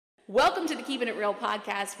Welcome to the Keeping It Real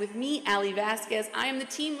podcast with me, Ali Vasquez. I am the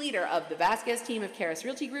team leader of the Vasquez team of Karis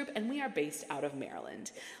Realty Group, and we are based out of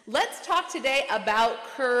Maryland. Let's talk today about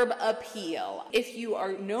curb appeal. If you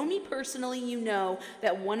know me personally, you know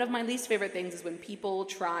that one of my least favorite things is when people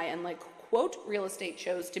try and quote real estate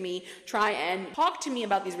shows to me, try and talk to me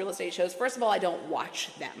about these real estate shows. First of all, I don't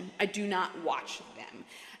watch them. I do not watch them.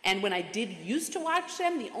 And when I did used to watch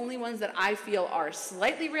them, the only ones that I feel are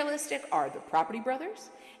slightly realistic are the Property Brothers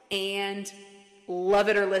and Love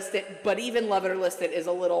It or List It, but even Love It or List It is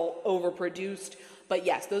a little overproduced. But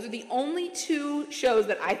yes, those are the only two shows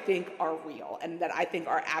that I think are real and that I think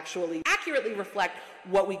are actually accurately reflect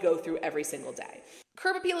what we go through every single day.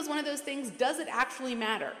 Curb appeal is one of those things. Does it actually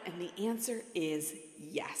matter? And the answer is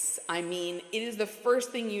yes. I mean, it is the first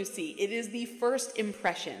thing you see. It is the first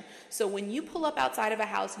impression. So when you pull up outside of a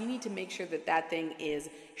house, you need to make sure that that thing is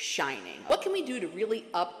shining. What can we do to really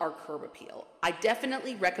up our curb appeal? I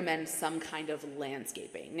definitely recommend some kind of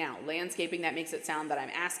landscaping. Now, landscaping, that makes it sound that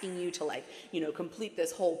I'm asking you to complete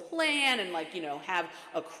this whole plan and have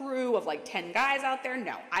a crew of 10 guys out there.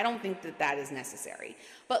 No, I don't think that that is necessary.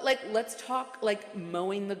 But let's talk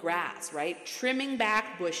mowing the grass, right? Trimming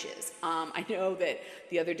back bushes. I know that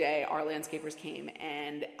the other day our landscapers came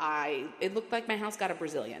and it looked like my house got a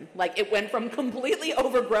Brazilian. It went from completely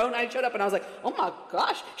overgrown. I showed up and I was like, oh my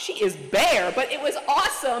gosh, she is bare. But it was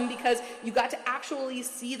awesome because you got to actually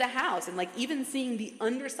see the house and even seeing the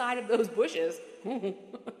underside of those bushes.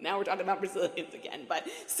 Now we're talking about Brazilians again, but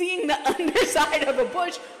seeing the underside of a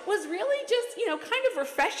bush was really just, kind of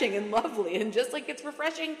refreshing and lovely. And just like it's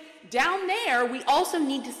refreshing down there, we also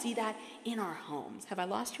need to see that in our homes. Have I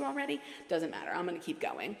lost you already? Doesn't matter. I'm going to keep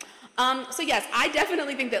going. So yes, I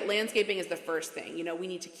definitely think that landscaping is the first thing. We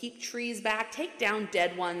need to keep trees back, take down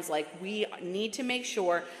dead ones. We need to make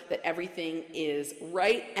sure that everything is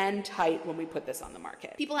right and tight when we put this on the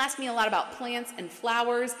market. People ask me a lot about plants and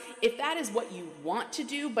flowers. If that is what you want to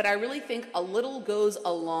do, but I really think a little goes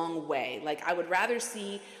a long way. I would rather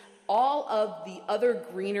see all of the other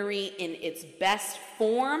greenery in its best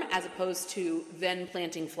form as opposed to then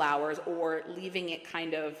planting flowers or leaving it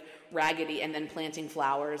kind of raggedy and then planting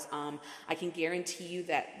flowers. I can guarantee you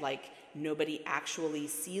that nobody actually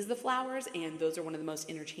sees the flowers, and those are one of the most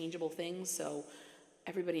interchangeable things. So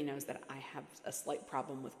everybody knows that I have a slight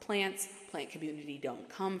problem with plants. Plant community don't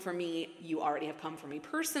come for me. You already have come for me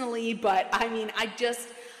personally, but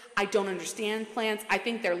I don't understand plants. I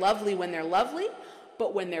think they're lovely when they're lovely,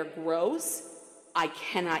 but when they're gross, I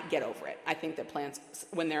cannot get over it. I think that plants,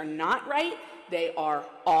 when they're not right, they are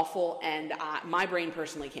awful, and my brain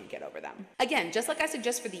personally can't get over them. Again, just like I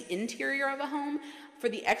suggest for the interior of a home, for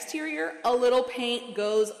the exterior, a little paint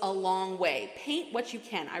goes a long way. Paint what you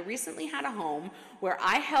can. I recently had a home where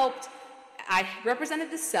I represented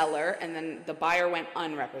the seller, and then the buyer went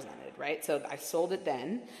unrepresented, right? So I sold it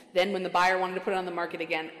then. Then when the buyer wanted to put it on the market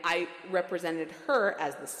again, I represented her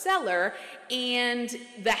as the seller, and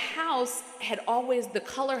the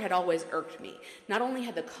color had always irked me. Not only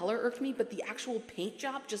had the color irked me, but the actual paint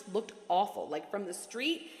job just looked awful. From the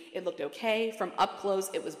street, it looked okay. From up close,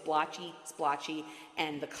 it was blotchy, splotchy,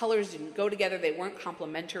 and the colors didn't go together. They weren't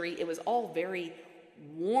complementary. It was all very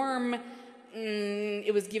warm.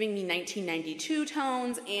 It was giving me 1992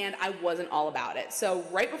 tones, and I wasn't all about it. So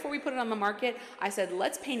right before we put it on the market, I said,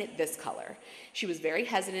 let's paint it this color. She was very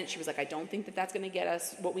hesitant. She was like, I don't think that that's going to get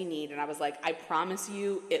us what we need. And I was like, I promise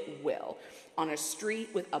you it will. On a street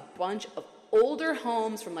with a bunch of older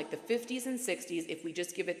homes from the 50s and 60s, if we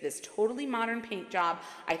just give it this totally modern paint job,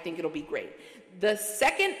 I think it'll be great. The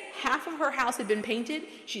second half of her house had been painted,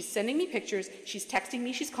 she's sending me pictures, she's texting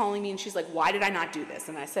me, she's calling me, and she's like, why did I not do this?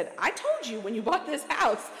 And I said, I told you when you bought this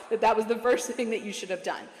house that was the first thing that you should have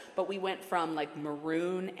done. But we went from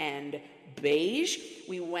maroon and beige,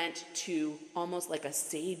 we went to almost a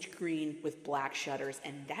sage green with black shutters,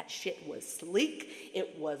 and that shit was sleek.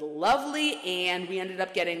 It was lovely, and we ended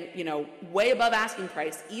up getting, way above asking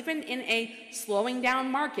price, even in a slowing down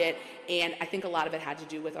market, and I think a lot of it had to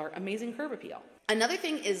do with our amazing curb appeal. Another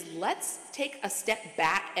thing is, let's take a step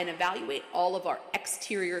back and evaluate all of our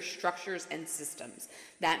exterior structures and systems.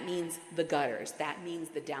 That means the gutters, that means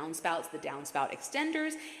the downspouts, the downspout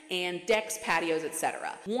extenders, and decks, patios,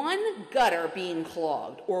 etc. One gutter being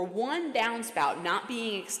clogged or one downspout not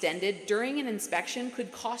being extended during an inspection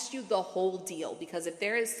could cost you the whole deal, because if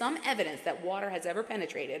there is some evidence that water has ever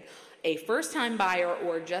penetrated, a first-time buyer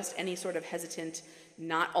or just any sort of hesitant,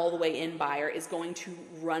 not all the way in buyer is going to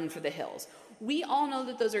run for the hills. We all know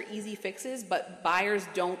that those are easy fixes, but buyers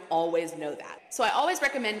don't always know that. So I always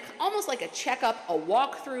recommend almost like a checkup, a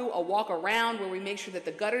walk through, a walk around, where we make sure that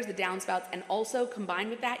the gutters, the downspouts, and also combined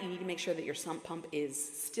with that, you need to make sure that your sump pump is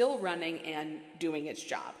still running and doing its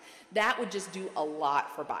job. That would just do a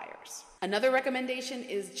lot for buyers. Another recommendation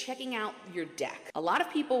is checking out your deck. A lot of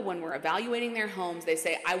people, when we're evaluating their homes, they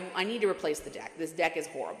say, I need to replace the deck. This deck is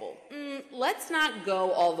horrible. Let's not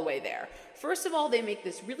go all the way there. First of all, they make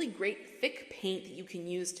this really great thick paint that you can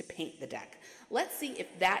use to paint the deck. Let's see if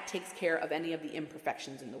that takes care of any of the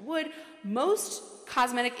imperfections in the wood. Most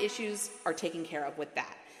cosmetic issues are taken care of with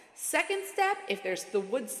that. Second step, if the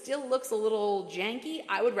wood still looks a little janky,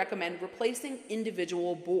 I would recommend replacing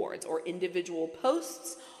individual boards or individual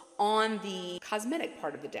posts on the cosmetic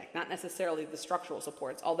part of the deck, not necessarily the structural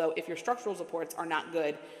supports, although if your structural supports are not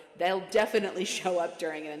good, they'll definitely show up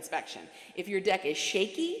during an inspection. If your deck is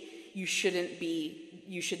shaky, you should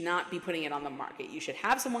not be putting it on the market. You should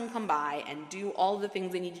have someone come by and do all of the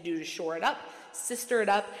things they need to do to shore it up, sister it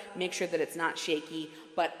up, make sure that it's not shaky.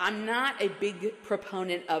 But I'm not a big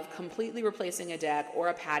proponent of completely replacing a deck or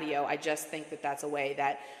a patio. I just think that that's a way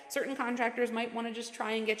that certain contractors might want to just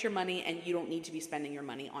try and get your money, and you don't need to be spending your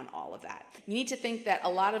money on all of that. You need to think that a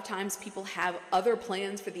lot of times people have other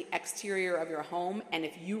plans for the exterior of your home, and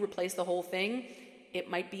if you replace the whole thing, it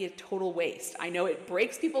might be a total waste. I know it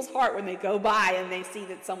breaks people's heart when they go by and they see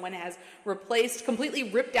that someone has completely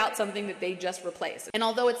ripped out something that they just replaced. And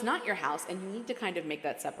although it's not your house and you need to kind of make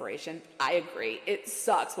that separation, I agree. It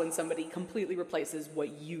sucks when somebody completely replaces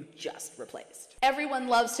what you just replaced. Everyone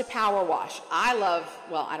loves to power wash. I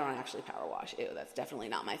don't actually power wash. Ew, that's definitely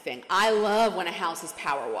not my thing. I love when a house is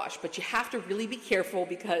power washed, but you have to really be careful,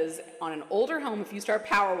 because on an older home, if you start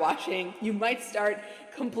power washing, you might start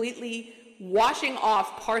completely washing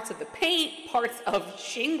off parts of the paint, parts of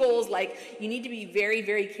shingles. Like, you need to be very,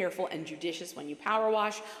 very careful and judicious when you power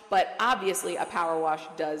wash, but obviously a power wash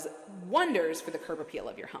does wonders for the curb appeal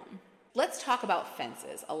of your home. Let's talk about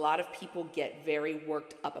fences. A lot of people get very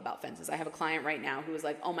worked up about fences. I have a client right now who is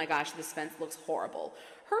like, oh my gosh, this fence looks horrible.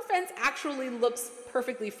 Her fence actually looks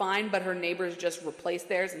perfectly fine, but her neighbors just replaced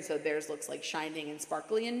theirs, and so theirs looks like shining and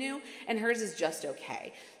sparkly and new, and hers is just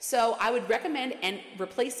okay. So I would recommend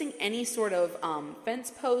replacing any sort of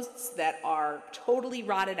fence posts that are totally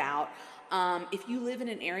rotted out. If you live in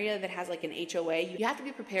an area that has like an HOA, you have to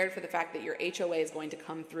be prepared for the fact that your HOA is going to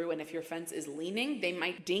come through, and if your fence is leaning, they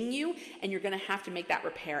might ding you, and you're going to have to make that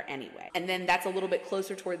repair anyway. And then that's a little bit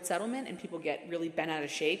closer towards settlement, and people get really bent out of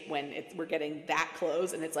shape when we're getting that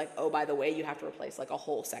close, and it's like, oh, by the way, you have to replace like a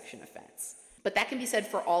whole section of fence. But that can be said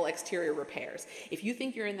for all exterior repairs. If you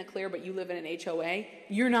think you're in the clear but you live in an HOA,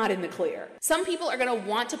 you're not in the clear. Some people are going to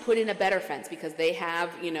want to put in a better fence because they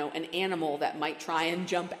have, an animal that might try and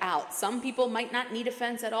jump out. Some people might not need a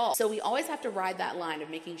fence at all. So we always have to ride that line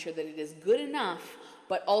of making sure that it is good enough,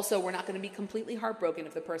 but also we're not going to be completely heartbroken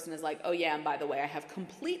if the person is like, oh yeah, and by the way, I have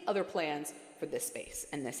complete other plans for this space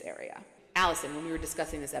and this area. Allison, when we were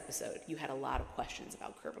discussing this episode, you had a lot of questions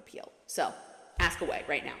about curb appeal. So ask away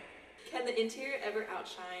right now. Can the interior ever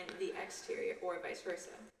outshine the exterior, or vice versa?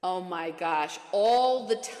 Oh my gosh, all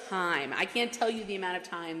the time. I can't tell you the amount of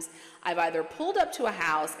times I've either pulled up to a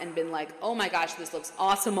house and been like, oh my gosh, this looks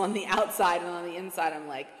awesome on the outside, and on the inside I'm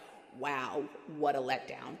like, wow, what a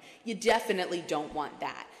letdown. You definitely don't want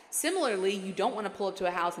that. Similarly, you don't want to pull up to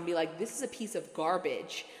a house and be like, this is a piece of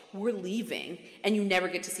garbage, we're leaving, and you never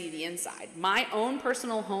get to see the inside. My own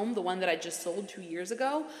personal home, the one that I just sold 2 years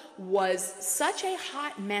ago, was such a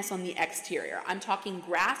hot mess on the exterior. I'm talking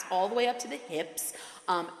grass all the way up to the hips.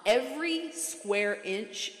 Every square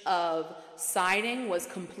inch of siding was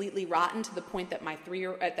completely rotten, to the point that my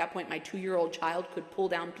 2-year-old child could pull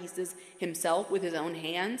down pieces himself with his own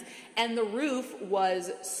hands. And the roof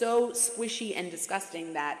was so squishy and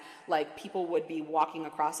disgusting that people would be walking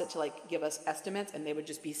across it to give us estimates, and they would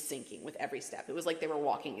just be sinking with every step. It was like they were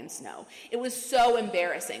walking in snow. It was so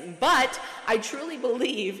embarrassing. But I truly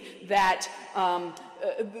believe that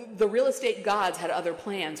the real estate gods had other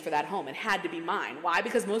plans for that home. It had to be mine. Why?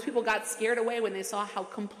 Because most people got scared away when they saw how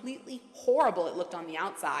completely horrible it looked on the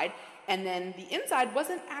outside, and then the inside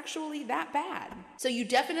wasn't actually that bad. So you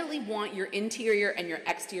definitely want your interior and your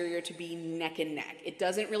exterior to be neck and neck. It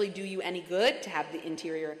doesn't really do you any good to have the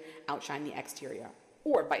interior outshine the exterior,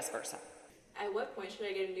 or vice versa. At what point should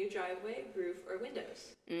I get a new driveway, roof, or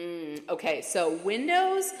windows? Okay, so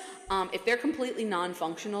windows, if they're completely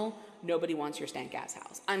non-functional, nobody wants your stank ass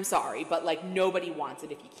house. I'm sorry, but nobody wants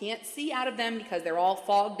it. If you can't see out of them because they're all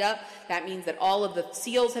fogged up, that means that all of the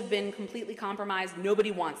seals have been completely compromised.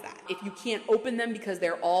 Nobody wants that. If you can't open them because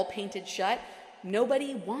they're all painted shut,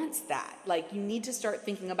 nobody wants that. Like, you need to start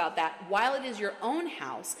thinking about that while it is your own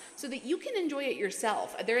house so that you can enjoy it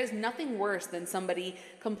yourself. There is nothing worse than somebody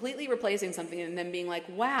completely replacing something and then being like,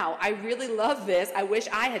 wow, I really love this. I wish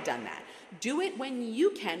I had done that. Do it when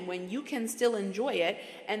you can still enjoy it,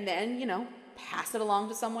 and then, pass it along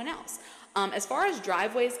to someone else. As far as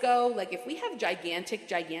driveways go, like if we have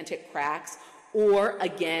gigantic cracks, or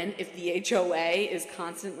again, if the HOA is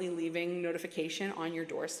constantly leaving notification on your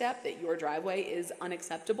doorstep that your driveway is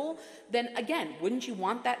unacceptable, then again, wouldn't you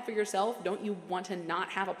want that for yourself? Don't you want to not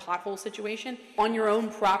have a pothole situation on your own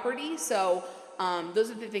property? So those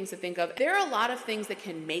are the things to think of. There are a lot of things that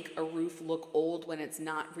can make a roof look old when it's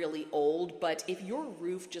not really old, but if your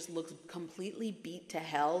roof just looks completely beat to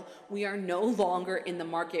hell, we are no longer in the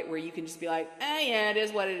market where you can just be like, yeah, it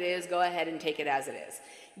is what it is, go ahead and take it as it is.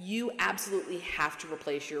 You absolutely have to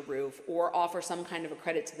replace your roof or offer some kind of a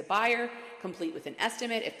credit to the buyer, complete with an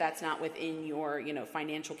estimate if that's not within your,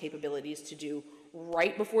 financial capabilities to do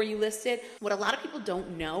right before you list it. What a lot of people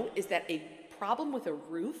don't know is that a problem with a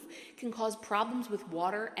roof can cause problems with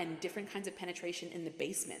water and different kinds of penetration in the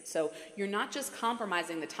basement. So you're not just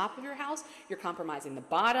compromising the top of your house, you're compromising the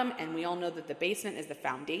bottom, and we all know that the basement is the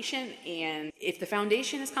foundation, and if the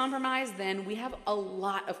foundation is compromised, then we have a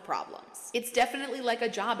lot of problems. It's definitely like a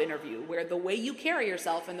job interview where the way you carry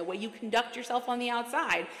yourself and the way you conduct yourself on the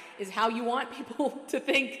outside is how you want people to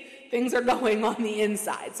think things are going on the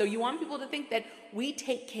inside. So you want people to think that we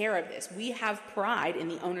take care of this. We have pride in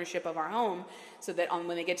the ownership of our home so that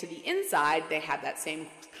when they get to the inside, they have that same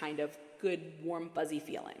kind of good, warm, fuzzy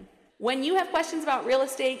feeling. When you have questions about real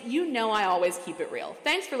estate, I always keep it real.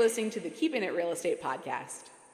 Thanks for listening to the Keeping It Real Estate podcast.